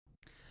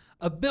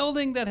A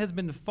building that has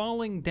been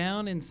falling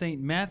down in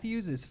St.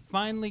 Matthews is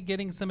finally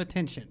getting some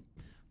attention.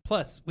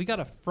 Plus, we got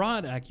a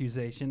fraud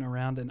accusation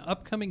around an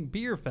upcoming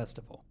beer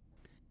festival.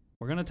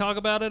 We're going to talk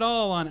about it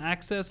all on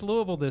Access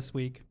Louisville this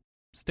week.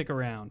 Stick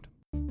around.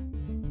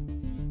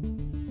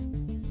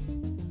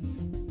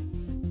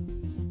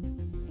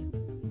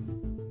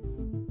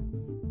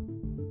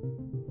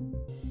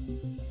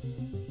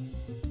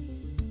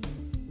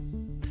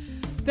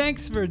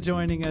 Thanks for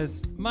joining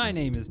us. My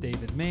name is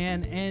David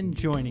Mann, and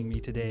joining me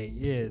today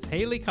is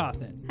Haley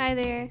Cawthon. Hi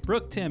there.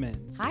 Brooke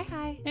Timmons.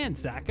 Hi. And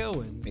Zach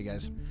Owens. Hey,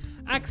 guys.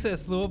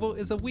 Access Louisville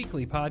is a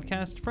weekly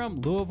podcast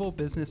from Louisville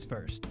Business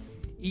First.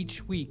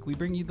 Each week, we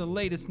bring you the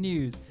latest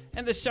news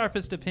and the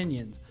sharpest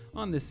opinions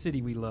on the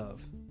city we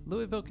love,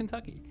 Louisville,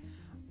 Kentucky.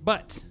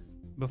 But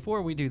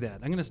before we do that,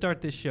 I'm going to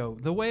start this show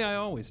the way I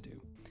always do,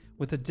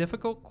 with a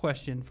difficult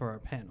question for our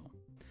panel.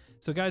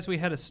 So guys, we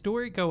had a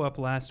story go up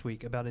last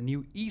week about a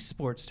new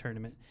esports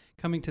tournament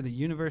coming to the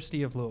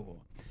University of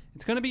Louisville.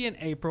 It's going to be in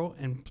April,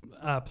 and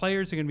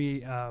players are going to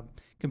be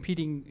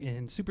competing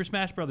in Super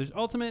Smash Bros.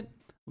 Ultimate,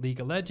 League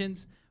of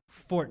Legends,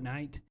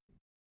 Fortnite.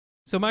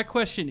 So my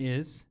question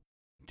is,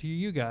 to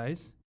you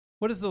guys,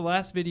 what is the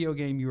last video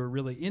game you were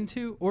really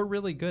into or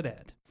really good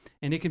at?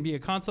 And it can be a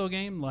console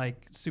game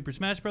like Super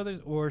Smash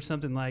Bros. Or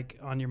something like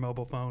on your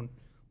mobile phone,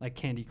 like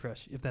Candy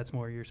Crush, if that's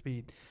more your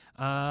speed.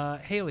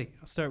 Haley,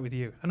 I'll start with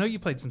you. I know you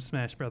played some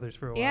Smash Brothers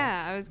for a while.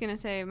 Yeah, I was going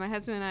to say, my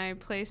husband and I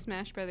play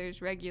Smash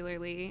Brothers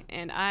regularly,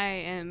 and I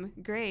am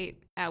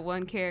great at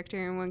one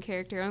character and one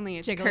character only.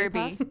 It's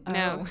Kirby.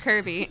 No,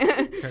 Kirby.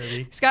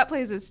 Kirby. Scott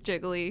plays as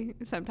Jiggly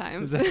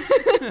sometimes.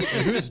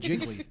 Who's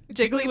Jiggly?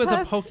 Jiggly was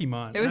a Jigglypuff?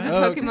 Pokemon. It was right?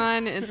 a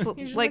Pokemon. It's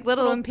He's like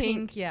little and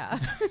pink. Yeah.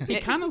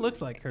 It kind of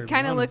looks like Kirby.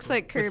 Kind of looks honestly,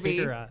 like with Kirby.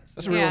 bigger eyes.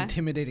 That's a real Yeah.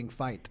 intimidating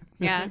fight.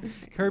 Yeah,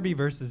 Kirby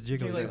versus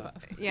Jiggly.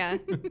 yeah.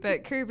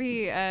 But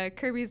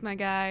Kirby's my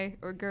guy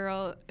or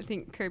girl. I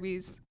think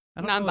Kirby's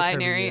I don't know what Kirby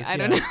non-binary. is, I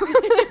don't yeah.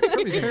 know.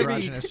 Kirby's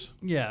androgynous.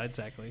 Yeah,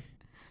 exactly.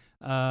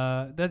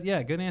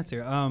 Good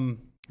answer. How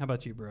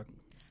about you, Brooke?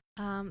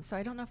 So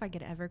I don't know if I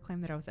could ever claim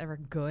that I was ever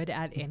good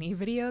at any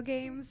video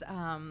games.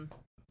 And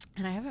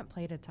I haven't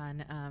played a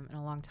ton in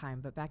a long time,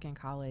 but back in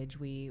college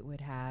we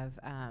would have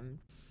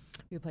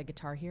we would play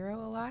Guitar Hero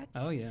a lot.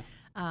 Oh yeah.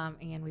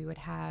 And we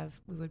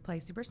would play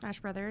Super Smash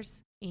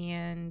Brothers,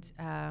 and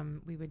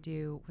we would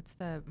do what's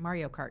the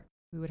Mario Kart.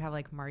 We would have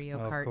like Mario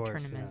Of Kart course,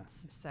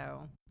 tournaments.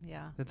 So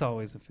yeah. That's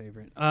always a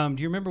favorite. Do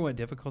you remember what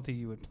difficulty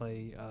you would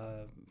play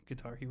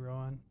Guitar Hero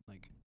on?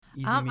 Like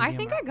easy, I medium,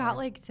 think or I got hard?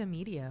 like to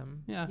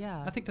medium.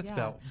 Yeah. I think that's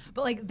about.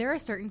 But like there are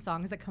certain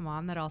songs that come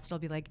on that I'll still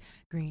be like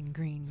green,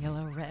 green,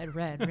 yellow, red,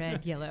 red,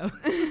 red, yellow.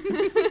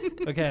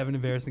 Okay, I have an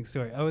embarrassing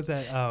story. I was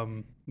at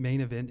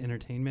Main Event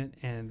Entertainment,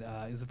 and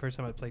it was the first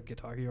time I played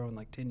Guitar Hero in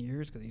like 10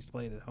 years because I used to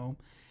play it at home.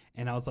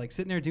 And I was like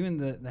sitting there doing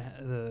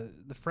the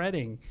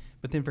fretting,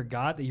 but then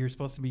forgot that you were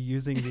supposed to be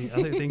using the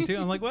other thing too.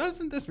 I'm like, why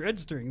isn't this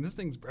registering? This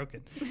thing's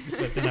broken.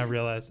 But then I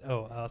realized, I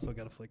also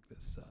got to flick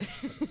this.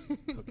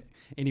 Okay.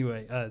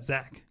 Anyway,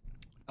 Zach.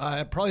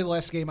 Probably the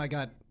last game I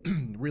got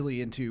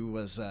really into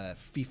was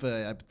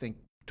FIFA, I think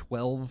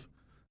 12.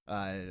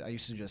 I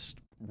used to just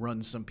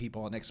run some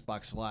people on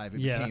Xbox Live. It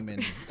became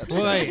an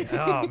obsession. Right.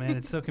 Oh, man,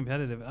 it's so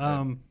competitive.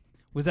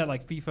 Was that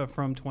like FIFA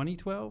from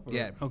 2012?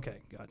 Yeah. Okay,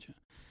 gotcha.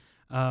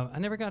 I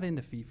never got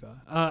into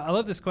FIFA. I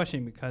love this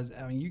question because,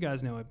 I mean, you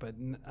guys know it, but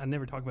I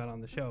never talk about it on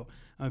the show.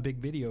 I'm a big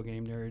video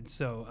game nerd,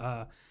 so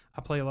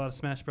I play a lot of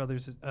Smash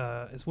Brothers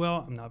as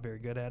well. I'm not very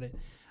good at it.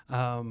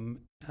 And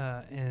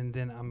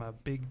then I'm a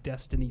big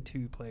Destiny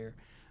 2 player.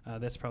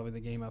 That's probably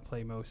the game I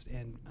play most.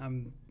 And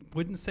I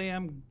wouldn't say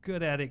I'm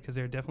good at it because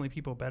there are definitely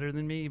people better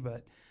than me,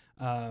 but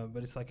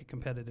it's like a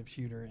competitive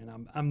shooter.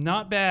 And I'm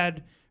not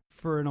bad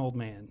for an old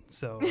man,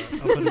 so I'll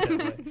put it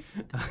that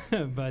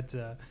way. But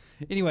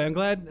anyway, I'm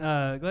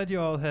glad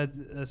you all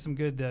had some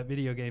good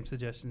video game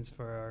suggestions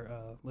for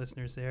our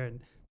listeners there.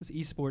 And this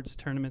esports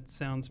tournament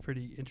sounds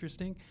pretty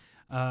interesting.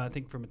 I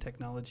think from a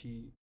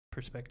technology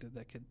perspective,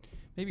 that could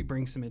maybe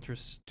bring some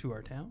interest to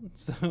our town.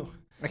 So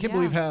I can't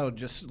believe how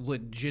just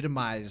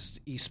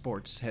legitimized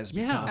esports has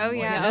become. Oh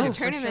yeah, Yeah. those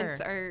For tournaments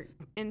sure. are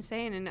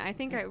insane. And I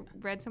think I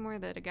read somewhere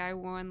that a guy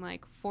won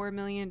like $4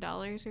 million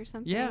or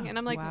something. Yeah. And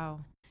I'm like,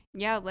 wow.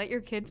 yeah, let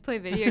your kids play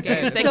video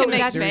games. They So can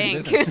make that's-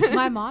 Serious bank. business.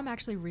 My mom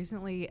actually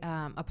recently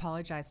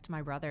apologized to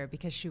my brother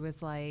because she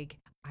was like,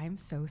 I'm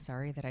so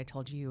sorry that I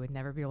told you would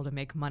never be able to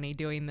make money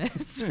doing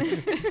this.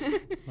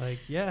 like,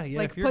 yeah.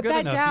 Like, if you're put good that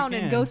enough, you down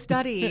and can. go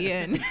study.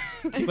 And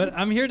But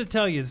I'm here to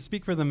tell you, to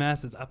speak for the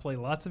masses, I play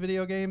lots of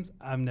video games.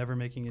 I'm never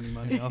making any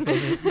money off of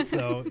it.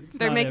 So it's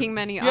They're not making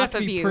money have off to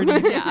of be you. Pretty,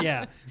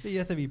 Yeah. You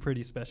have to be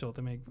pretty special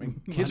to make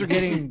Kids are money.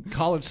 getting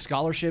college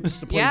scholarships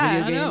to play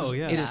Yeah. video I games. know,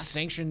 yeah. It is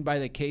sanctioned by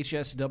the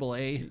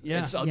KHSAA. Yeah.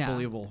 It's Yeah.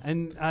 unbelievable.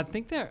 And I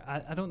think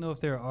I don't know if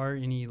there are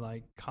any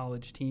like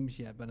college teams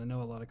yet, but I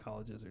know a lot of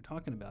colleges are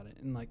talking about it.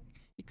 And like,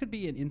 it could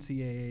be an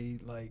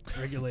NCAA like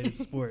regulated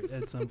sport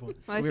at some point.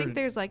 Well, I Weird. think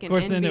there's like Of an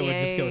course, NBA. then it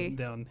would just go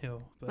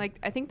downhill. But. Like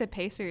I think the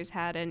Pacers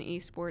had an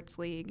esports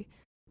league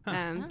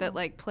that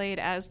like played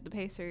as the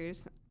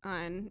Pacers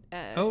on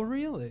oh,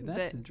 really?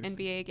 That's the interesting.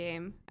 NBA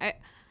game. I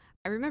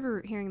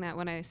remember hearing that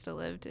when I still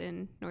lived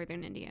in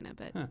northern Indiana,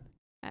 but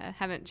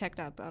haven't checked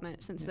up on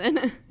it since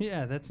then.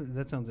 Yeah, that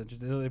sounds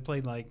interesting. They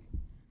played like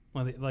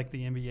the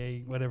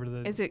NBA, whatever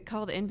the... Is it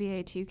called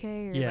NBA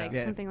 2K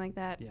or something like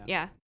that?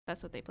 Yeah,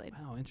 that's what they played.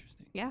 Wow,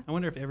 interesting. Yeah. I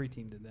wonder if every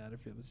team did that, or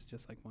if it was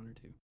just like one or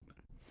two.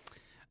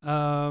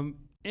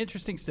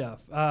 Interesting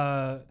stuff.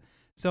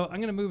 So I'm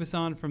going to move us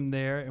on from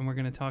there, and we're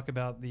going to talk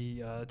about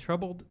the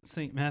troubled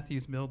St.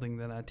 Matthew's building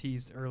that I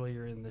teased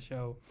earlier in the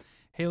show.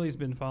 Haley's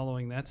been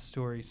following that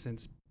story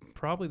since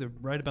probably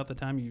right about the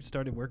time you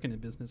started working in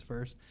Business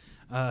First.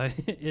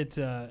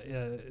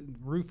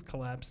 Roof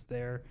collapsed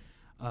there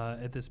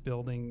at this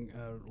building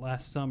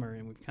last summer,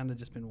 and we've kind of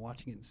just been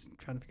watching it,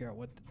 trying to figure out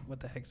what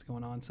the heck's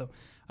going on. So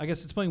I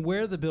guess explain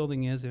where the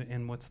building is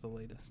and what's the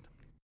latest.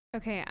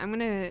 Okay, I'm going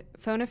to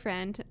phone a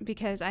friend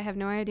because I have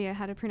no idea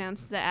how to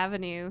pronounce the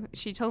avenue.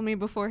 She told me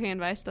beforehand,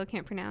 but I still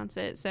can't pronounce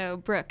it. So,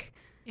 Brooke.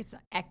 It's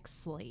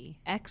Exley.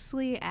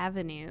 Exley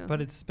Avenue.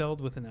 But it's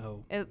spelled with an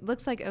O. It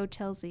looks like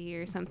Chelsea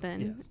or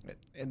something. Yes.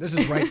 And this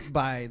is right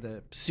by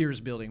the Sears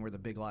building where the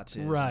Big Lots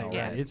is. Right,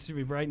 yeah. It's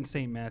right in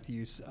St.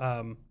 Matthews.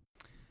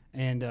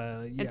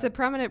 It's a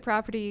prominent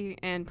property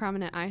and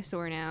prominent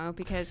eyesore now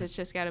because it's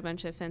just got a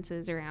bunch of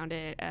fences around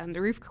it.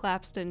 The roof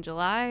collapsed in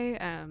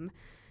July.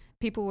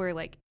 People were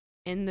like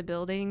in the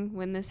building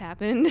when this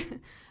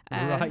happened.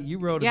 Right, you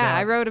wrote about... Yeah,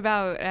 I wrote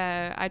about...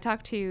 I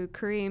talked to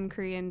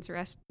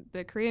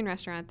the Korean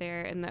restaurant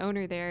there, and the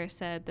owner there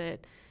said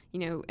that,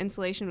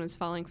 insulation was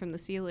falling from the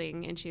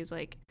ceiling, and she's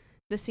like,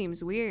 this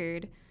seems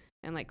weird,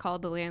 and like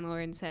called the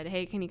landlord and said,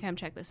 hey, can you come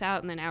check this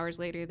out? And then hours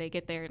later they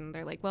get there, and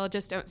they're like, well,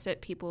 just don't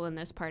sit people in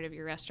this part of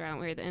your restaurant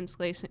where the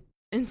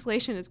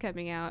insulation is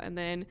coming out. And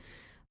then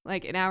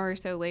like an hour or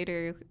so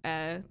later,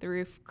 the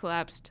roof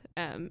collapsed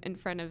in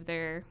front of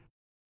their...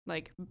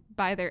 like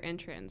by their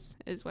entrance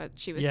is what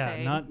she was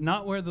saying. Yeah,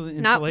 not where the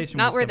insulation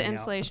not where the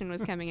insulation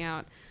was coming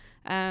out.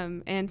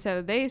 And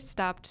so they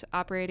stopped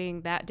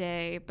operating that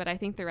day, but I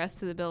think the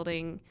rest of the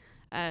building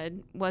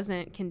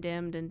wasn't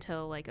condemned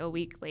until like a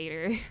week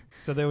later.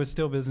 So there was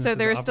still businesses. So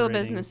there were still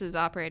businesses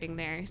operating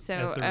there. So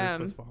as the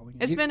roof was falling.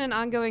 It's been an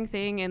ongoing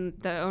thing, and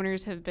the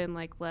owners have been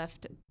like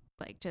left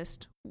like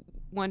just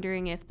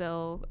wondering if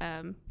they'll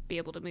be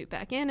able to move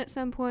back in at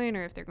some point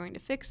or if they're going to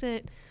fix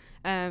it.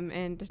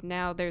 And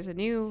now there's a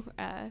new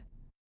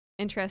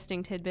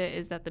interesting tidbit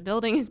is that the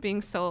building is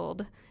being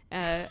sold.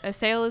 A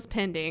sale is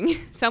pending.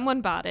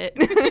 Someone bought it,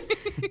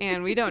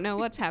 and we don't know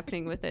what's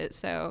happening with it.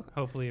 So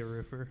hopefully a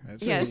roofer.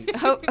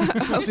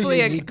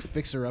 Hopefully a unique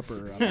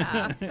fixer-upper.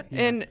 Yeah.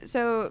 And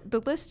so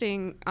the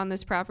listing on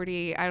this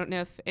property, I don't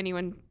know if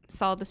anyone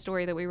saw the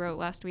story that we wrote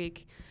last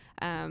week,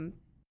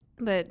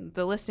 but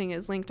the listing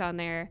is linked on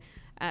there.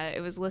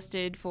 It was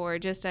listed for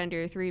just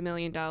under $3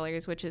 million,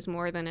 which is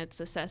more than its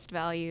assessed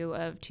value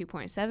of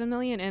 $2.7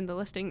 million. And the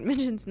listing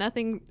mentions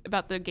nothing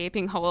about the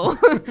gaping hole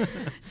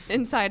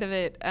inside of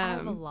it. I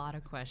have a lot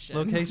of questions.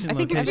 Location.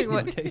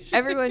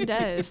 Everyone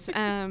does.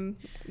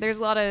 There's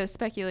a lot of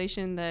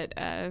speculation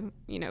that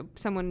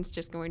someone's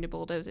just going to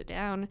bulldoze it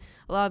down.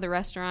 A lot of the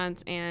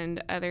restaurants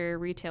and other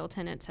retail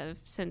tenants have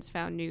since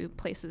found new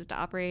places to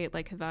operate,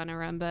 like Havana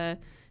Rumba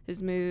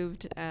has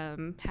moved.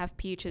 Half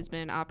Peach has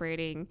been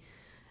operating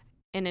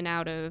in and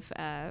out of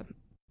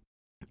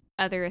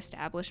other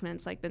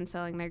establishments, like been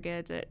selling their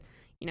goods at,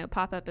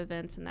 pop-up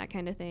events and that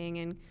kind of thing.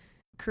 And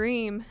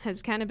Kareem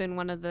has kind of been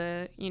one of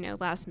the,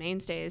 last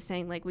mainstays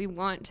saying, like, we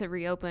want to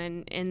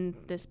reopen in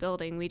this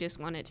building. We just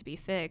want it to be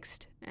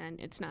fixed, and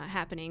it's not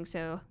happening.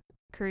 So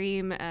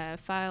Kareem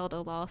filed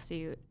a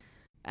lawsuit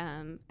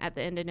at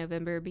the end of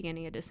November,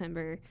 beginning of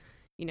December,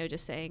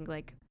 just saying,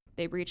 like,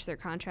 they breached their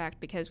contract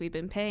because we've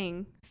been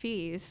paying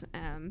fees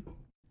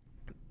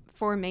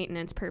for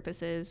maintenance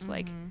purposes. Mm-hmm.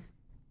 Like,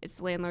 it's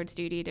the landlord's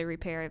duty to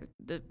repair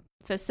the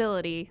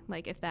facility,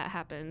 like, if that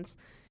happens,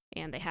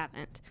 and they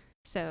haven't.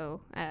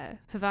 So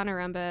Havana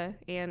Rumba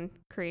and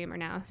Kareem are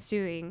now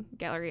suing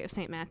Gallery of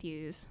St.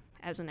 Matthews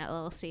as an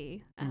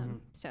LLC.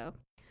 So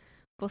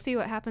we'll see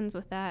what happens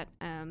with that.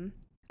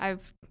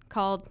 I've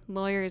called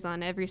lawyers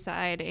on every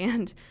side,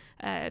 and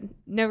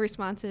no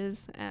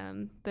responses.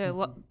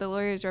 The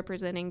lawyers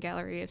representing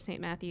Gallery of St.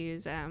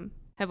 Matthews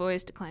have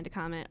always declined to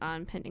comment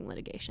on pending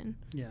litigation.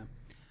 Yeah.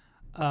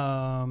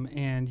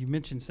 And you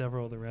mentioned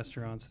several of the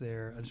restaurants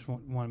there. I just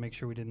want to make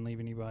sure we didn't leave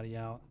anybody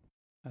out.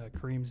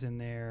 Kareem's in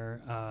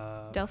there.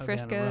 Del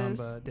Frisco's.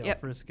 Rumba, Del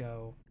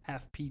Frisco.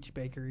 Half Peach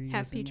Bakery.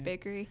 Half Peach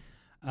Bakery.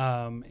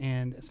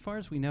 And as far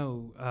as we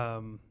know,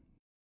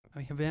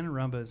 Havana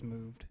Rumba has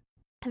moved.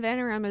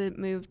 Havana Rumba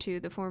moved to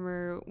the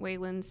former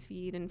Wayland's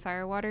Feed and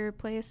Firewater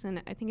place,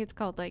 and I think it's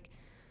called like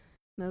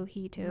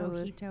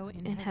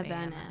Mojito in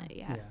Havana.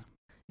 Yeah.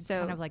 It's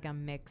kind of like a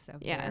mix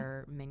of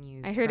their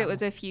menus. I heard it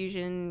was a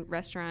fusion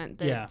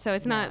restaurant. So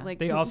it's not like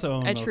they also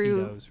own a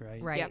true Mojitos,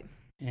 right? Right. Yep.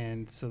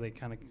 And so they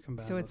kind of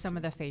combine. So it's some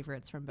of the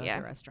favorites from both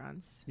the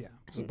restaurants. Yeah.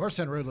 The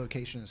Barstown Road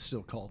location is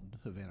still called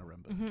Havana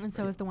Rumba. Mm-hmm. And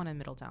so is the one in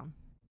Middletown.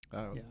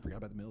 Oh, forgot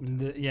about the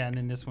Middletown. And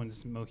then this one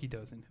is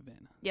Mojitos in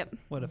Havana. Yep.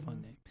 What a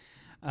fun name.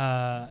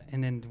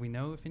 And then do we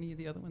know if any of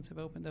the other ones have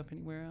opened up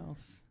anywhere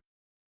else?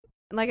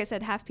 Like I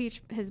said, Half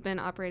Peach has been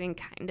operating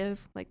kind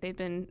of like they've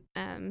been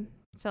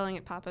selling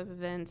at pop-up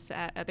events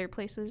at other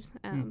places,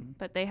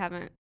 but they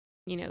haven't,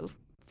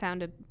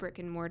 found a brick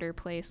and mortar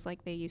place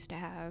like they used to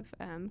have.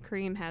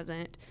 Kareem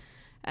hasn't.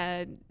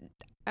 I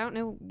don't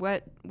know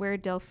where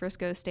Del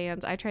Frisco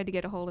stands. I tried to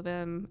get a hold of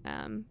him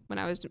when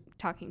I was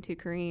talking to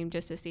Kareem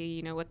just to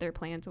see, what their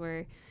plans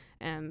were.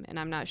 And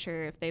I'm not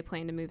sure if they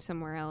plan to move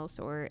somewhere else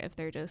or if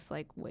they're just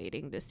like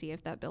waiting to see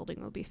if that building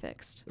will be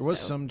fixed. There was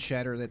some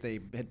chatter that they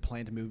had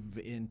planned to move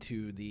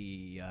into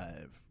the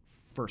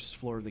first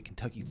floor of the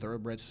Kentucky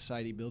Thoroughbred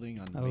Society building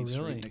on Main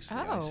Street next to the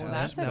Ice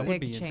House. That's a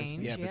big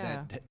change. Yeah, but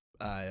that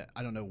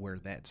I don't know where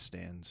that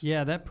stands.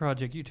 Yeah, that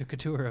project, you took a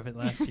tour of it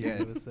last year.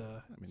 It was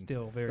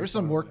still very. There's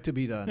some work to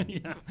be done.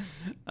 Yeah.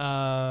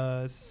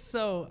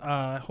 So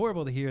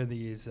horrible to hear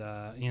these.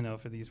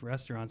 For these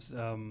restaurants.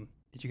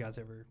 Did you guys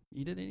ever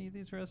eat at any of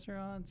these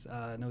restaurants?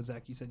 I know,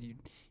 Zach, you said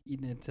you'd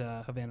eaten at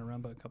Havana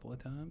Rumba a couple of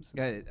times.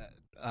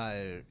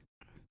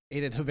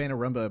 Ate at Havana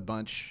Rumba a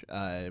bunch.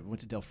 Went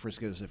to Del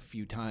Frisco's a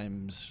few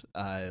times.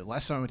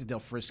 Last time I went to Del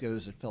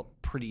Frisco's, it felt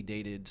pretty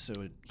dated, so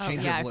a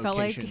change of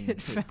location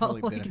it felt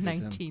like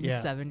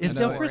 1970. Is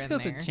Del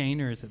Frisco's a chain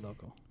or is it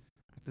local?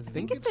 I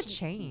think it's a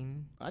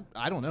chain.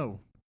 I don't know.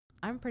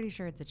 I'm pretty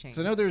sure it's a chain.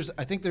 So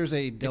I think there's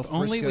a Del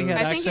Frisco's. Only we had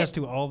access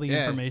to all the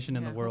information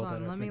in the world.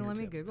 Let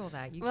me Google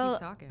that. You keep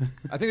talking.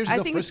 I think there's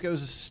a Del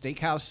Frisco's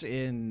steakhouse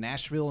in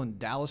Nashville and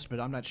Dallas, but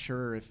I'm not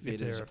sure if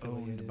it is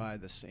owned by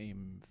the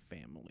same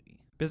family.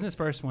 Business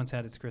First once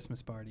had its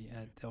Christmas party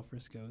at Del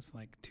Frisco's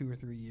like 2 or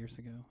 3 years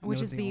ago.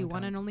 Which is the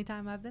one and only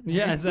time I've been there.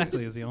 Yeah,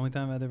 exactly. It was the only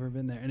time I'd ever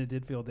been there, and it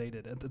did feel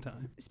dated at the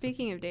time.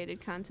 Speaking of dated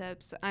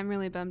concepts, I'm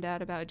really bummed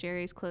out about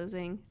Jerry's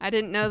closing. I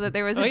didn't know that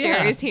there was a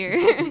Jerry's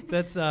here.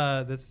 That's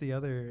the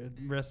other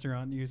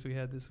restaurant news we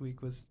had this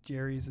week was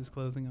Jerry's is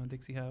closing on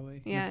Dixie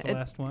Highway. Yeah, it's the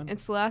last one.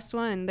 It's the last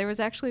one. There was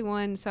actually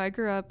one. So I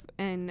grew up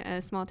in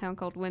a small town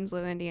called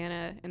Winslow,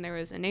 Indiana, and there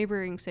was a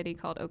neighboring city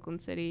called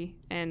Oakland City,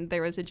 and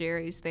there was a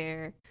Jerry's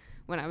there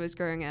when I was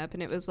growing up,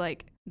 and it was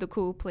like the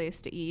cool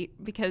place to eat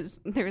because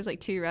there was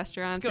like 2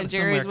 restaurants and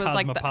Jerry's was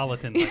like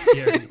cosmopolitan like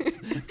Jerry's.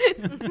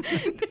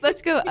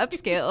 Let's go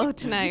upscale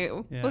tonight.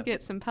 Yeah. We'll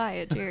get some pie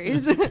at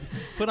Jerry's.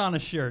 Put on a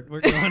shirt. We're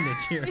going to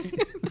Jerry's.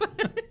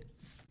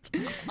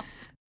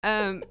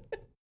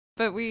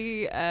 But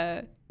we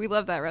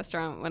loved that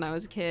restaurant when I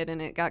was a kid,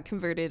 and it got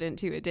converted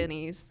into a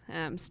Denny's.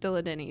 Still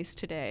a Denny's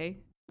today,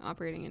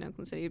 operating in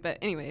Oakland City. But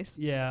anyways,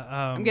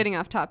 I'm getting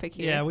off topic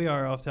here. Yeah, we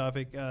are off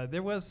topic.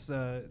 There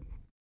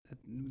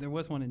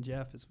was one in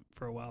Jeff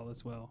for a while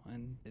as well,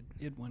 and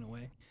it went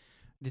away.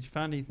 Did you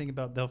find anything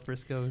about Del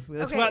Frisco's?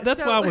 That's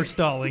why we're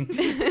stalling.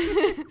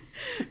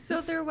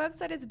 So their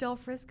website is Del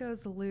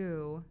Frisco's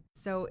Lou.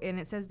 And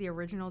it says the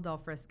original Del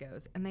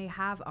Frisco's, and they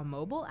have a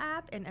mobile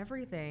app and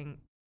everything.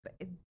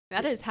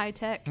 That is high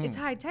tech. It's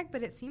high tech,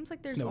 but it seems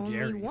like there's only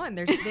Jerry's. One.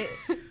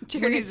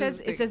 When it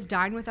says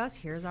dine with us,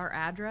 here's our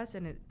address,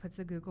 and it puts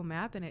the Google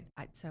map, and it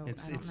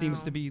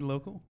seems to be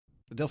local.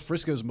 The Del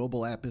Frisco's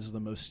mobile app is the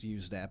most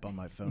used app on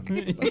my phone.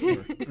 Pretty much.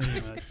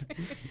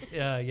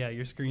 Yeah,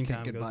 your screen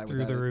time goes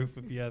through the roof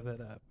if you have that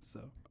app.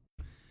 So,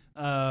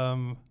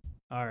 all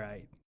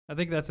right. I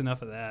think that's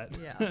enough of that.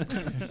 Yeah.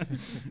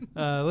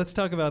 Let's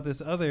talk about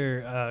this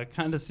other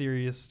kind of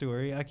serious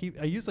story. I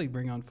usually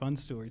bring on fun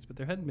stories, but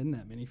there hadn't been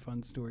that many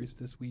fun stories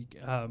this week.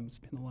 It's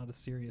been a lot of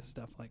serious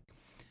stuff like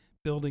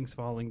buildings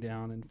falling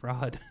down and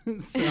fraud.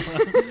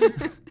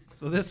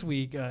 So this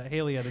week,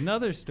 Haley had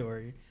another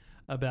story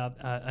about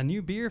a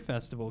new beer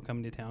festival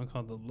coming to town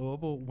called the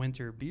Louisville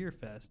Winter Beer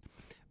Fest.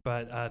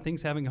 But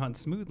things haven't gone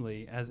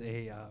smoothly as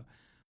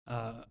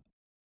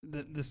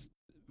this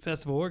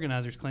festival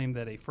organizers claim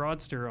that a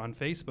fraudster on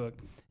Facebook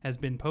has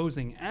been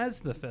posing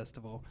as the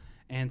festival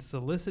and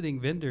soliciting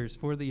vendors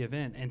for the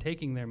event and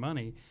taking their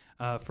money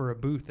for a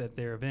booth at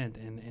their event.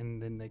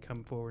 And then they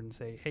come forward and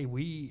say, hey,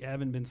 we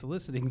haven't been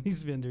soliciting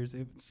these vendors.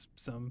 It's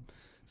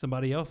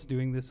somebody else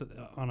doing this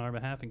on our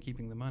behalf and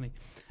keeping the money.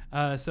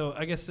 So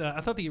I guess I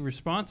thought the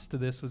response to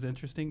this was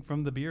interesting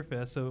from the Beer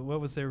Fest. So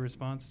what was their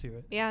response to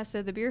it? Yeah,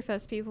 so the Beer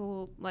Fest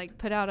people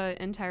put out an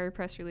entire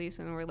press release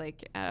and were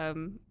like,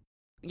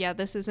 yeah,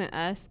 this isn't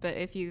us, but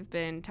if you've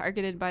been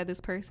targeted by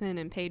this person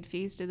and paid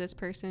fees to this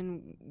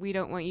person, we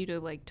don't want you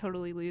to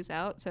totally lose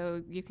out.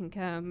 So you can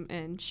come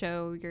and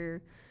show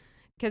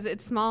because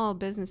it's small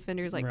business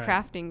vendors right.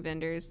 Crafting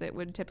vendors that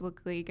would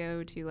typically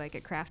go to a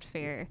craft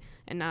fair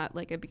and not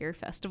a beer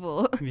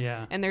festival.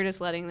 Yeah. And they're just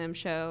letting them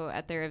show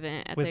at their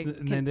event.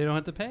 And then they don't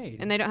have to pay.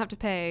 And they don't have to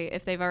pay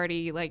if they've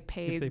already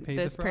paid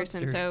this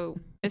person. So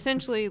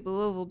essentially the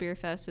Louisville Beer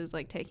Fest is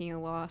taking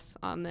a loss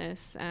on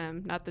this.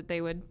 Not that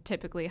they would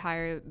typically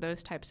hire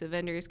those types of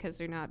vendors because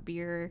they're not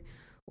beer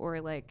or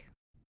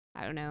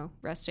I don't know,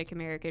 rustic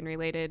American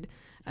related.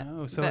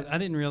 So I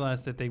didn't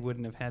realize that they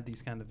wouldn't have had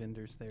these kind of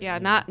vendors there. Yeah,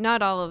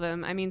 not all of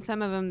them. I mean,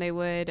 some of them they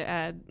would.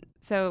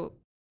 So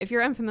if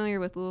you're unfamiliar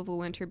with Louisville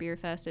Winter Beer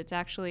Fest, it's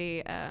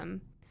actually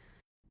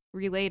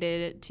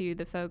related to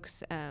the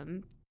folks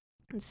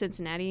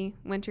Cincinnati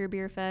Winter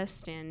Beer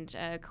Fest and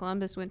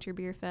Columbus Winter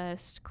Beer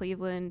Fest,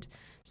 Cleveland.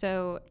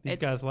 So these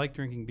guys like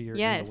drinking beer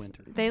in the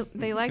winter.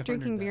 They like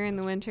drinking beer in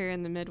the winter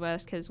in the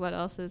Midwest because what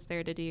else is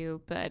there to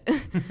do? But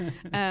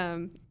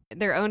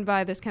they're owned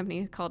by this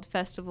company called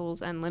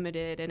Festivals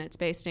Unlimited, and it's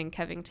based in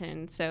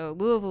Covington. So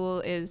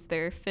Louisville is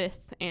their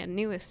 5th and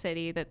newest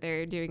city that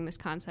they're doing this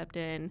concept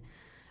in.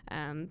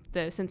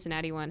 The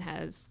Cincinnati one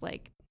has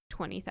like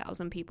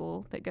 20,000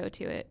 people that go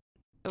to it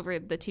over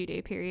the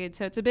 2-day period.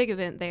 So it's a big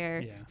event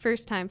there. Yeah.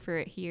 First time for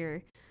it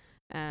here.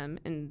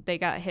 And they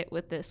got hit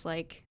with this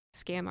like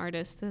scam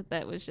artist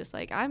that was just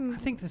like, I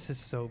think this is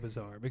so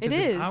bizarre because it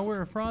if is. I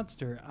were a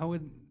fraudster, I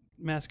would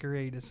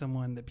masquerade as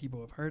someone that people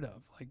have heard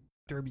of, like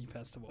Derby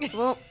Festival.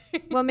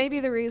 Well, maybe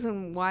the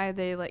reason why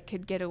they like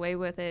could get away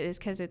with it is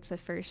because it's the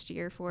first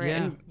year for it,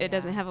 and it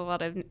doesn't have a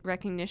lot of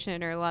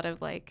recognition or a lot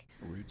of like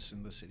roots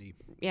in the city.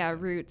 Yeah,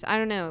 roots. I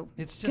don't know.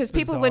 It's just because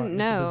people wouldn't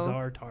know. It's a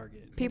bizarre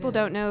target. People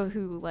don't know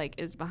who like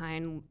is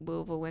behind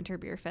Louisville Winter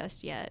Beer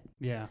Fest yet.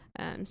 Yeah.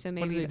 So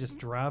maybe what, do they just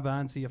drive by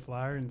and see a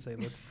flyer and say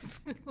let's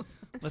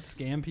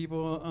scam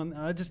people on?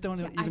 I just don't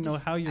even know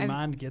how your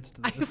mind gets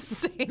to this.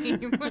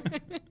 Same.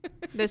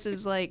 This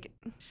is like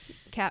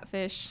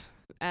catfish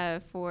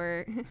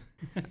for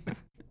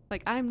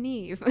like I'm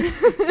Neve.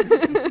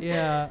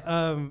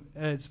 Yeah,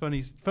 it's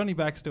funny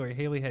backstory.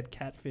 Haley had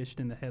catfished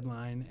in the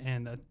headline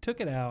and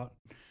took it out.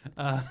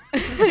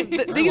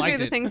 These are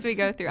the things we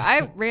go through.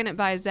 I ran it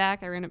by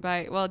Zach.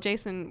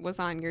 Jason was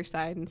on your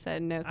side and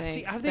said no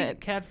thanks. I think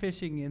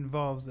catfishing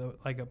involves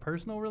a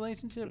personal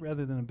relationship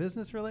rather than a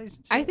business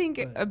relationship. I think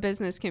a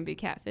business can be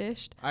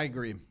catfished. I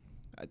agree.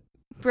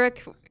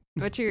 Brooke,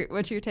 what's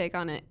your take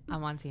on it?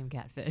 I'm on team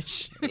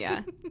catfish.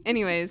 Yeah.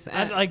 Anyways,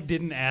 I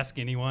didn't ask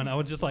anyone. I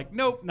was just like,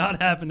 nope, not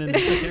happening. And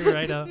took it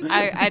right up.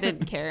 I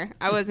didn't care.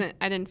 I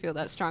didn't feel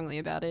that strongly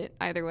about it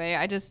either way.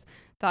 I just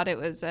thought it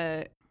was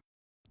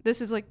this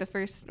is like the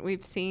first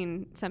we've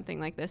seen something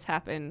like this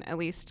happen, at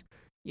least,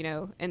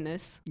 in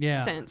this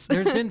sense.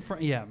 There's been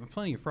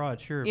plenty of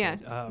fraud, sure.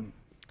 Yeah.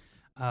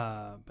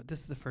 But this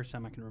is the first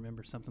time I can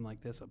remember something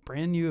like this. A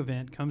brand new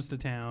event comes to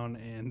town,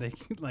 and they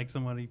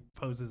somebody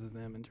poses as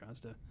them and tries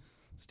to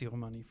steal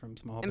money from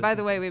small businesses. And by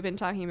the way, we've been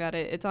talking about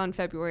it. It's on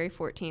February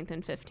 14th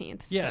and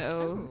 15th. Yes.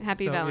 So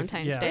happy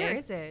Valentine's Day. Where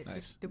is it?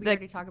 Nice. Did we The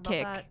already talk about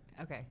Kick. that?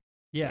 Okay.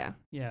 Yeah.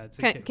 It's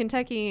a Kick.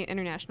 Kentucky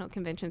International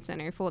Convention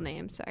Center. Full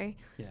name. Sorry.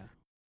 Yeah.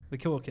 The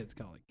cool kids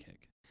call it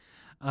Kick.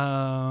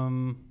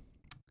 And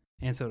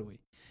so do we.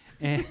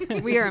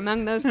 And we are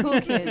among those cool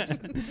kids,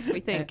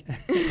 we think.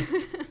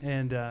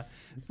 And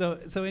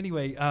so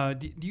anyway,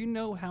 do you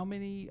know how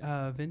many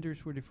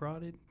vendors were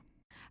defrauded?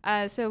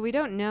 So we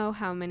don't know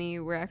how many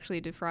were actually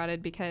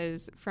defrauded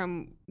because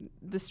from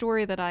the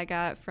story that I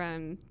got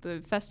from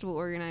the festival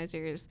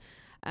organizers,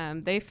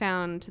 they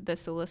found the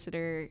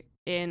solicitor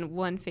in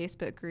one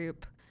Facebook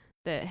group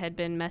that had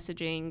been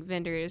messaging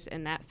vendors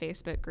in that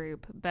Facebook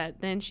group,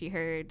 but then she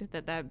heard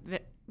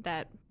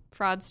that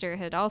fraudster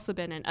had also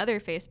been in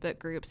other Facebook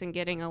groups and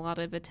getting a lot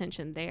of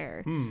attention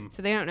there.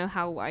 So they don't know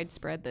how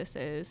widespread this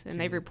is, and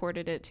they've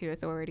reported it to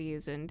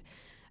authorities and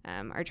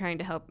are trying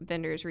to help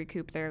vendors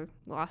recoup their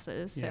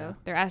losses. So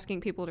they're asking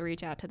people to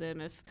reach out to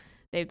them if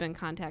they've been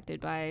contacted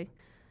by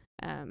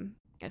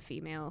a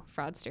female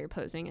fraudster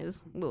posing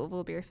as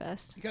Louisville Beer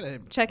Fest. You gotta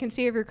check and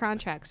see if your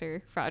contracts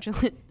are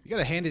fraudulent. You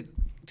gotta hand it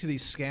to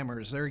these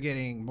scammers. They're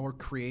getting more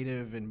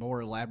creative and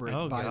more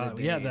elaborate by the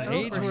day. Yeah, the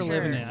age we're sure.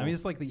 living in. I mean,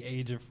 it's like the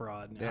age of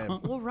fraud now. Yeah.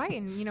 Well, right,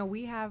 and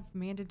we have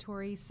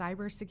mandatory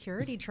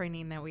cybersecurity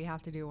training that we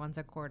have to do once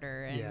a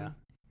quarter, and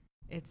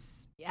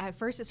it's at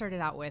first it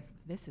started out with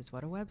this is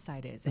what a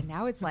website is, and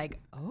now it's like,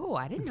 oh,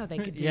 I didn't know they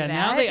could do that.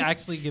 Now they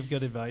actually give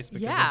good advice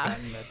because they've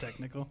gotten that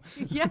technical.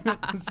 Yeah.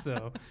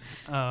 So,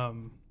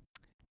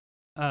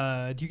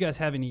 do you guys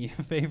have any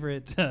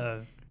favorite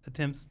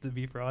attempts to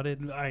be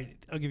frauded? All right,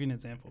 I'll give you an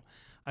example.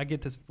 I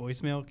get this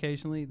voicemail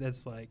occasionally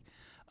that's like,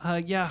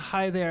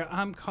 hi there.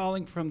 I'm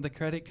calling from the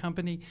credit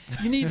company.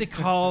 You need to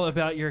call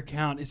about your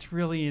account. It's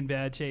really in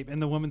bad shape.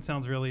 And the woman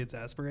sounds really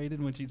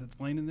exasperated when she's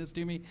explaining this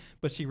to me,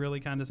 but she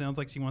really kind of sounds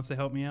like she wants to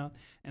help me out.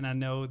 And I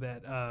know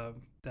that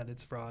that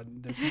it's fraud.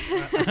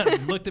 I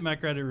looked at my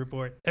credit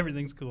report.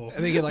 Everything's cool.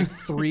 And they get like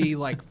 3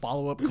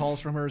 follow-up calls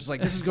from her. It's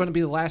like, this is going to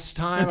be the last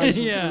time. I just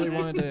really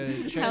wanted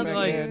to check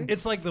back in.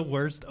 It's like the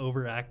worst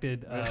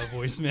overacted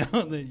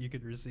voicemail that you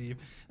could receive.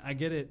 I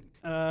get it.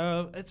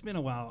 It's been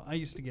a while. I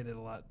used to get it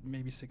a lot,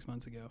 maybe 6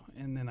 months ago,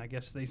 and then I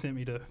guess they sent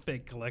me to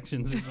fake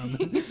collections or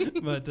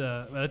something. but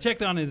I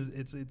checked on it.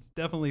 It's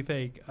definitely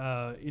fake.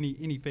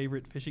 Any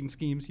favorite phishing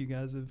schemes you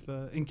guys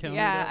have encountered?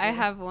 Yeah, I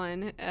have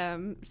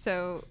one.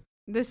 So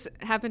this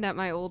happened at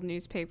my old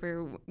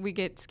newspaper. We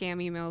get scam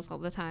emails all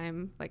the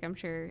time, like I'm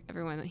sure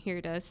everyone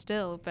here does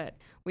still. But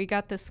we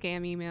got the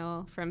scam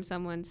email from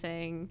someone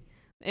saying,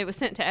 it was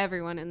sent to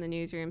everyone in the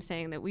newsroom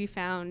saying that we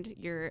found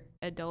your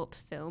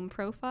adult film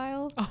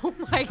profile. Oh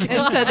my god!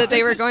 And said that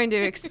they were going to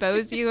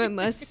expose you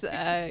unless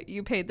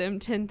you paid them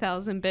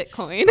 10,000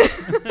 Bitcoin.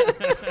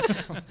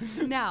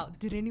 Now,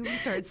 did anyone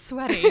start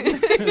sweating?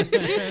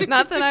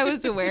 Not that I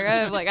was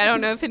aware of. Like, I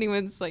don't know if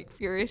anyone's like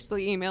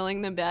furiously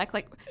emailing them back.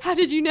 Like, how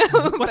did you know?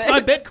 What's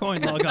my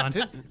Bitcoin log on?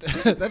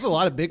 That's a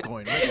lot of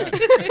Bitcoin.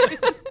 Right?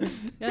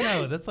 Yeah,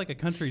 no, that's like a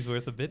country's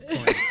worth of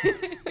Bitcoin.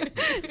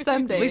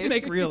 Some days. At least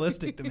make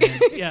realistic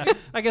demands. Yeah,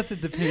 I guess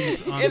it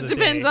depends on It the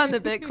depends day. on the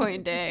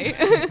Bitcoin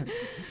day.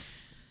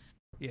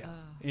 Yeah.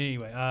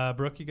 Anyway,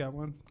 Brooke, you got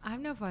one?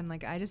 I'm no fun.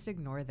 Like, I just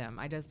ignore them.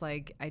 I just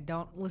I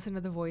don't listen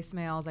to the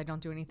voicemails. I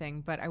don't do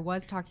anything. But I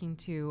was talking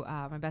to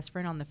my best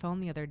friend on the phone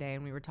the other day,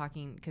 and we were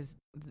talking because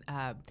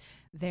they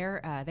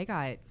got they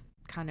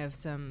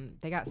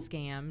got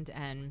scammed,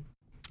 and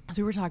so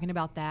we were talking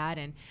about that,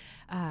 and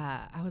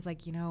I was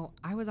like,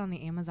 I was on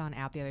the Amazon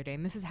app the other day,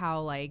 and this is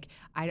how I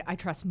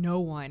trust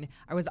no one.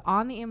 I was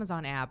on the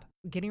Amazon app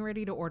getting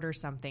ready to order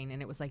something,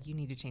 and it was like, you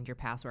need to change your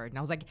password, and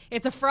I was like,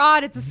 it's a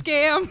fraud, it's a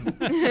scam.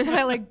 And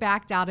I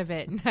backed out of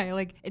it, and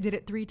I did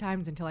it 3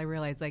 times until I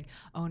realized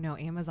oh no,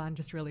 Amazon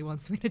just really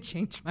wants me to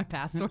change my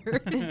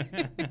password.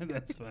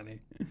 That's funny.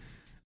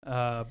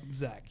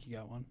 Zach, you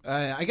got one?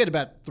 I get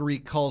about 3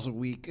 calls a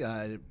week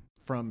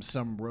from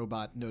some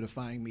robot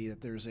notifying me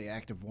that there's a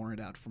active warrant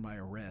out for my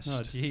arrest. Oh,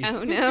 jeez.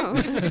 Oh, no.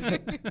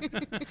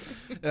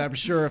 And I'm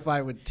sure if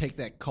I would take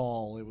that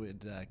call, it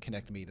would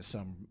connect me to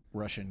some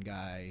Russian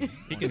guy.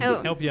 He can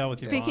Oh, help you out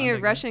with your Speaking bond,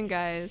 of I Russian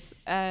guys,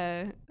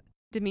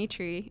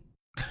 Dimitri.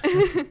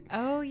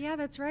 Oh yeah,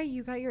 that's right.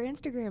 You got your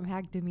Instagram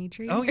hacked,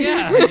 Dimitri. guess. Oh,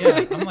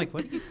 yeah. I'm like,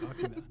 what are you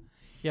talking about?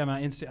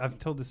 Yeah, I've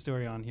told this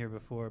story on here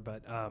before,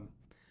 but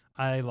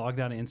I logged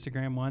out of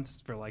Instagram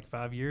once for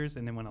 5 years,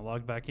 and then when I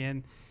logged back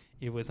in,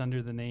 it was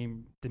under the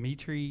name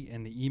Dimitri,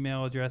 and the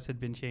email address had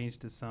been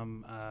changed to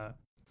some,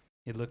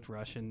 it looked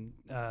Russian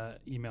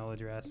email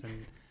address.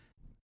 And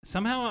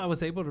somehow I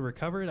was able to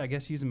recover it, I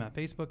guess, using my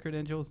Facebook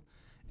credentials,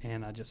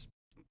 and I just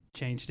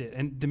changed it.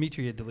 And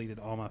Dimitri had deleted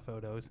all my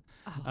photos.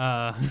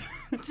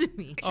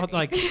 Dimitri.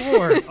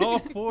 All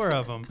 4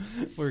 of them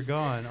were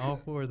gone, all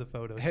 4 of the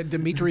photos. Had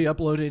Dimitri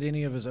uploaded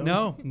any of his own?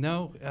 No.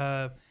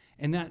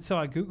 So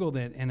I Googled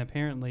it, and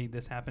apparently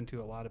this happened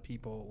to a lot of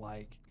people,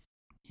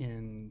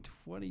 in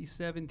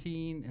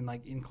 2017, and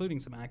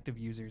including some active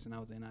users, and I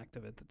was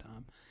inactive at the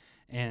time,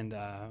 and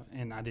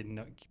I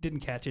didn't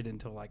catch it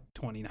until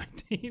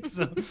 2019.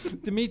 So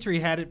Dimitri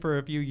had it for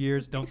a few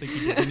years. Don't think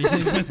he did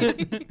anything with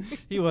it.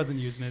 He wasn't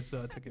using it,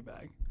 so I took it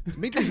back.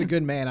 Dimitri's a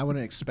good man. I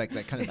wouldn't expect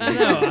that kind of. I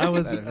know.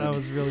 I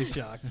was really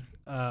shocked.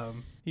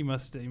 He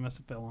must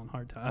have fell on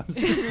hard times.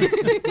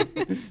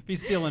 If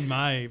he's stealing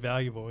my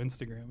valuable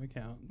Instagram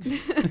account.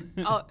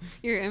 Oh,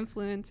 your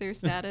influencer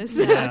status.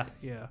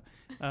 Yeah.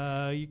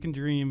 You can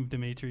dream,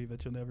 Dimitri,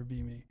 but you'll never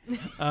be me.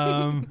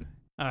 All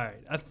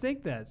right. I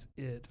think that's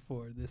it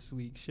for this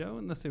week's show,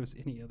 unless there was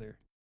any other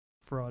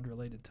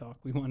fraud-related talk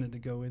we wanted to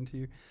go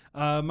into.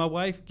 My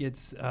wife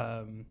gets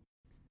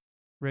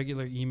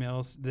regular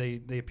emails.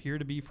 They appear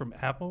to be from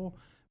Apple,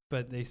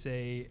 but they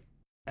say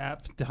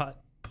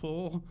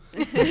app.pull.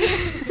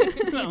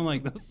 I'm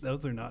like,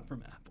 those are not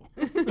from Apple.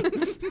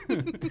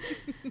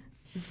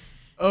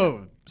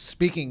 Oh,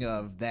 speaking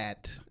of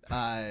that,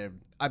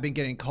 I've been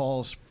getting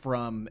calls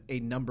from a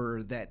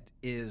number that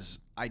is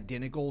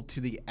identical to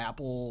the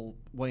Apple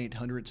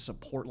 1-800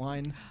 support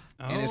line,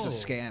 and it's a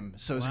scam.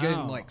 So it's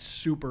getting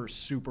super,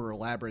 super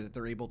elaborate that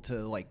they're able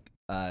to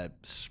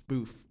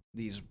spoof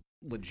these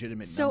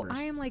legitimate numbers. So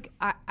I am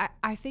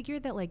I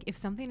figured that if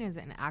something is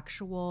an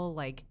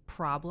actual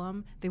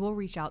problem, they will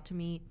reach out to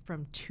me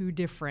from 2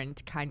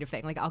 different kind of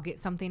things. I'll get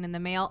something in the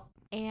mail,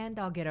 and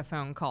I'll get a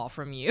phone call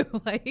from you.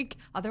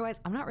 Otherwise,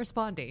 I'm not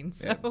responding.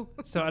 So,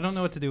 So I don't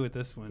know what to do with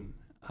this one.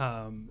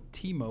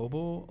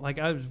 T-Mobile,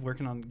 I was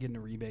working on getting a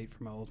rebate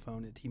for my old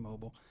phone at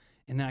T-Mobile,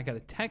 and then I got a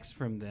text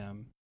from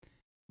them,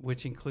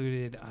 which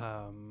included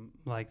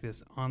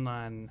this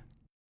online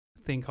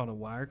thing called a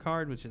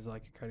Wirecard, which is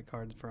like a credit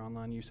card for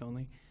online use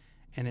only,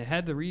 and it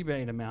had the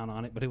rebate amount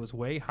on it, but it was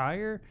way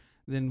higher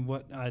than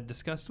what I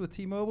discussed with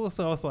T-Mobile.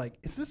 So I was like,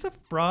 is this a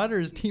fraud,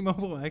 or is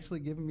T-Mobile actually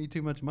giving me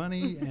too much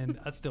money? And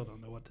I still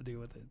don't know what to do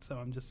with it. So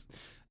I'm just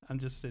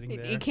sitting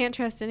there. You can't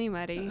trust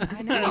anybody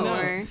I know.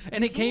 anymore.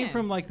 And it came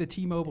from can't. the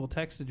T-Mobile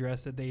text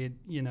address that they had,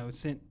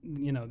 sent,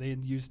 they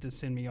had used to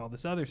send me all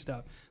this other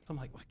stuff. So I'm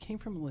like, well, it came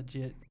from a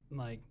legit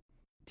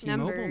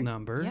T-Mobile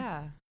number.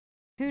 Yeah.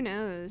 Who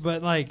knows?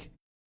 But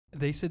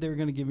they said they were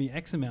going to give me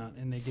X amount,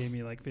 and they gave me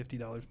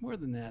 $50 more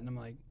than that. And I'm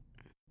like,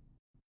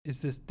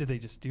 did they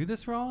just do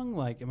this wrong? Am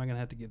I going to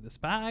have to give this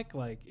back?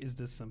 Is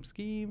this some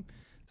scheme?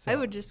 I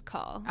would just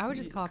call. I would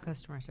just call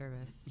customer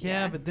service.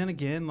 Yeah, but then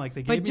again, like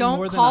they gave But me don't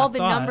more than call I the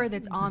thought. number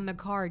that's on the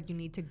card. You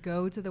need to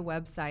go to the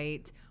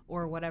website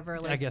or whatever.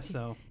 Like I guess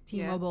so.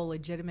 T-Mobile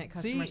legitimate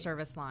customer See?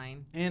 service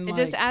line. And It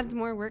just adds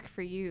more work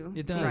for you.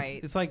 It does.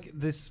 Right. It's like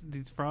these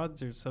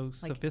frauds are so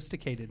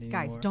sophisticated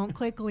anymore. Guys, don't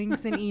click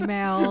links in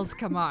emails.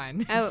 Come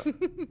on.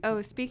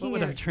 Oh, speaking What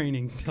would our of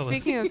training tell us?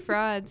 speaking of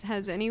frauds,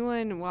 has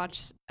anyone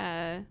watched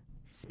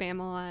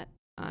Spamalot?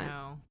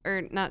 No.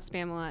 Or not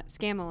Spamalot,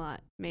 Scamalot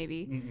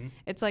maybe. Mm-mm.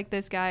 It's like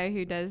this guy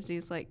who does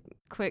these like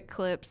quick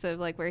clips of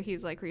like where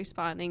he's like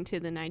responding to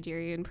the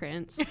Nigerian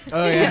prince.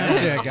 Oh yeah, I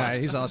see that guy.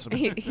 He's awesome.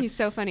 He's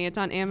so funny. It's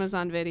on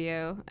Amazon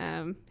Video.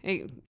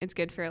 It's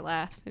good for a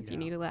laugh if Yeah. you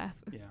need a laugh.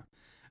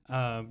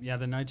 Yeah,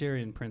 the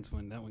Nigerian prince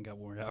one, that one got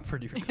worn out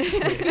pretty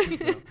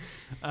quickly.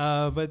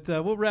 But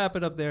we'll wrap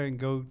it up there and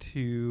go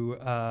to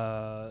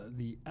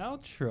the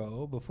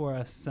outro. Before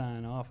I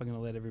sign off, I'm going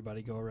to let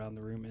everybody go around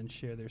the room and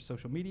share their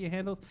social media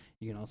handles.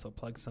 You can also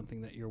plug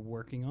something that you're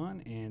working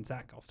on. And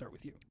Zach, I'll start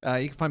with you.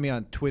 You can find me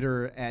on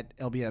Twitter at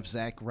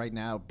LBFZach. Right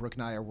now, Brooke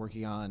and I are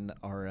working on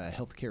our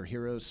Healthcare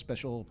Heroes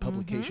special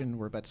publication.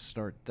 We're about to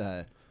start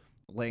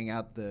laying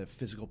out the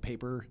physical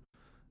paper.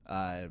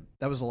 That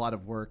was a lot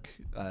of work,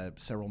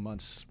 several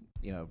months,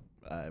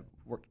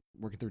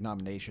 working through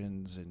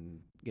nominations and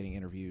getting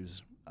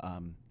interviews.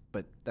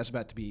 But that's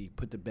about to be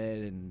put to bed,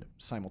 and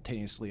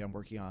simultaneously I'm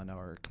working on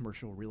our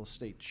Commercial Real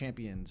Estate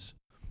Champions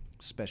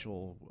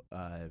special,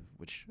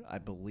 which I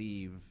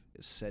believe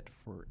is set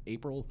for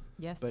April.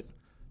 Yes. But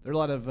there are a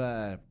lot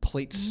of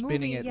plates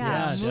spinning at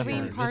once. moving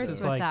definitely. parts This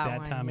is with like that that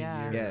one, time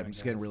yeah. of year. Yeah, I'm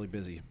just getting really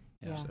busy.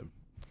 Yeah. So.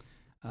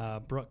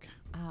 Brooke.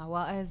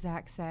 Well, as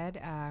Zach said,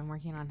 I'm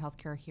working on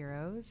Healthcare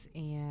Heroes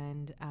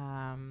and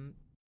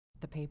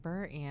the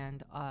paper,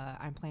 and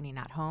I'm planning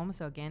at home.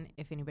 So again,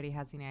 if anybody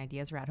has any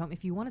ideas, we're at home.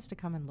 If you want us to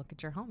come and look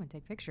at your home and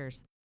take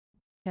pictures,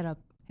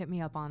 hit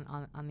me up on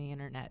the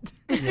internet.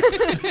 On the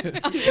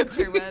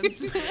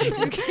interwebs.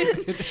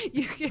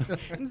 you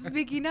can,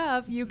 speaking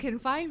of, you can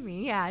find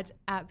me at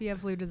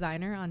BFLU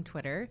Designer on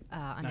Twitter,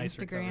 on Nice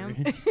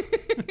Instagram.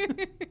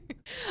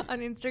 On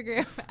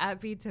Instagram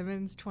at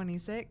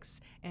btimmons26,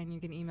 and you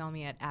can email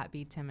me at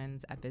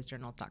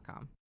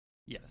btimmons@bizjournals.com.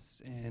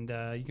 Yes, and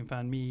you can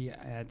find me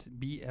at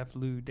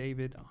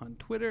BFLouDavid on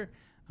Twitter.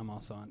 I'm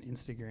also on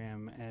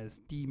Instagram as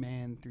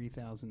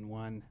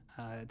dman3001.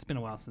 It's been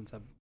a while since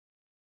I've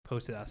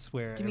posted, I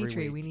swear.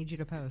 Dimitri, we need you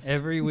to post.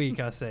 Every week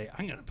I say,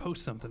 I'm going to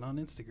post something on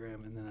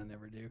Instagram, and then I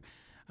never do.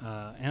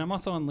 And I'm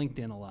also on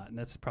LinkedIn a lot, and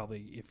that's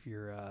probably, if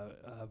you're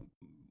a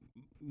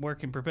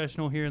working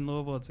professional here in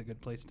Louisville, it's a good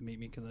place to meet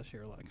me because I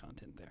share a lot of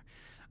content there.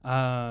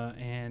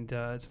 And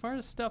as far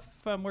as stuff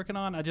I'm working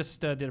on, I just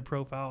did a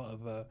profile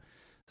of a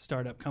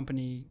startup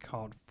company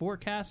called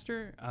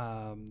Forecaster.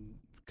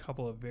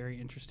 Couple of very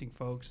interesting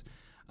folks,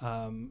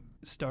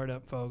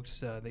 startup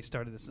folks. They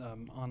started this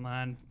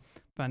online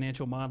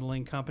financial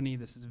modeling company.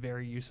 This is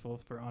very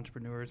useful for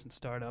entrepreneurs and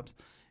startups.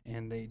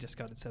 And they just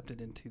got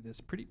accepted into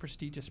this pretty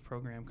prestigious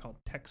program called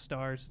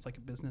TechStars. It's like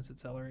a business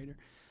accelerator.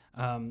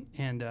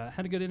 And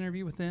had a good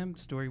interview with them.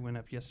 Story went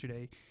up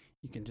yesterday.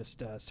 You can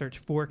just search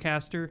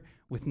Forecaster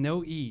with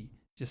no E,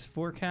 just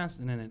Forecast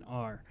and then an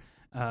R.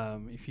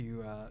 If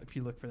you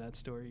look for that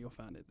story, you'll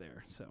find it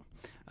there. So,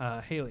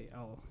 Haley,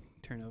 I'll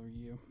turn over to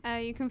you.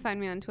 You can find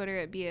me on Twitter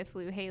at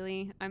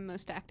BFLouHaley. I'm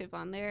most active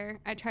on there.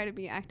 I try to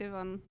be active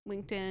on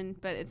LinkedIn,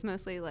 but it's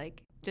mostly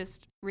like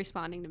just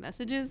responding to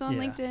messages on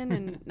LinkedIn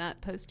and not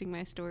posting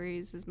my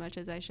stories as much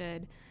as I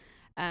should.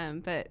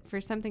 But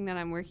for something that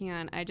I'm working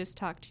on, I just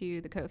talked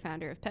to the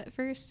co-founder of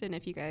PetFirst, and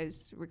if you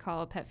guys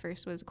recall,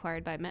 PetFirst was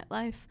acquired by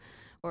MetLife,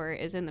 or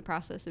is in the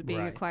process of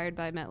being acquired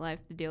by MetLife.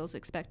 The deal is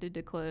expected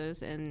to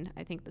close in,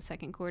 I think, the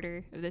second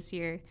quarter of this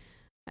year,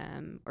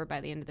 or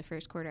by the end of the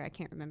first quarter. I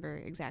can't remember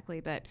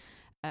exactly, but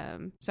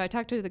so I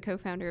talked to the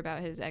co-founder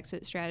about his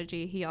exit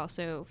strategy. He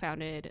also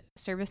founded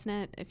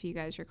ServiceNet, if you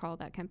guys recall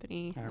that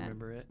company. I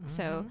remember it.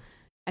 So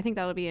I think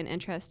that'll be an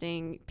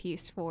interesting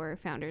piece for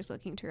founders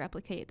looking to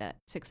replicate that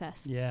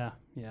success. Yeah.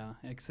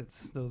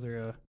 Exits. Those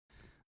are.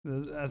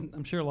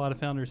 I'm sure a lot of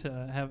founders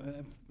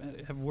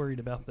have worried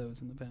about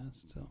those in the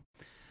past. So,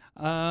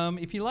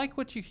 if you like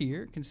what you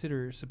hear,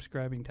 consider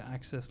subscribing to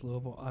Access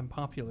Louisville on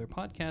popular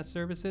podcast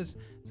services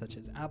such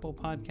as Apple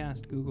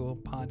Podcast, Google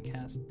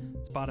Podcast,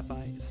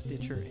 Spotify,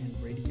 Stitcher, and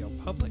Radio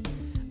Public.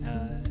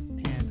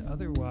 And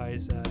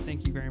otherwise,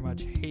 thank you very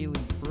much, Haley,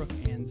 Brooke,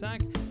 and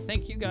Zach.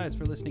 Thank you guys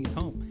for listening at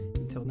home.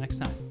 Until next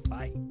time,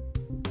 bye.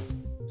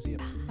 See ya.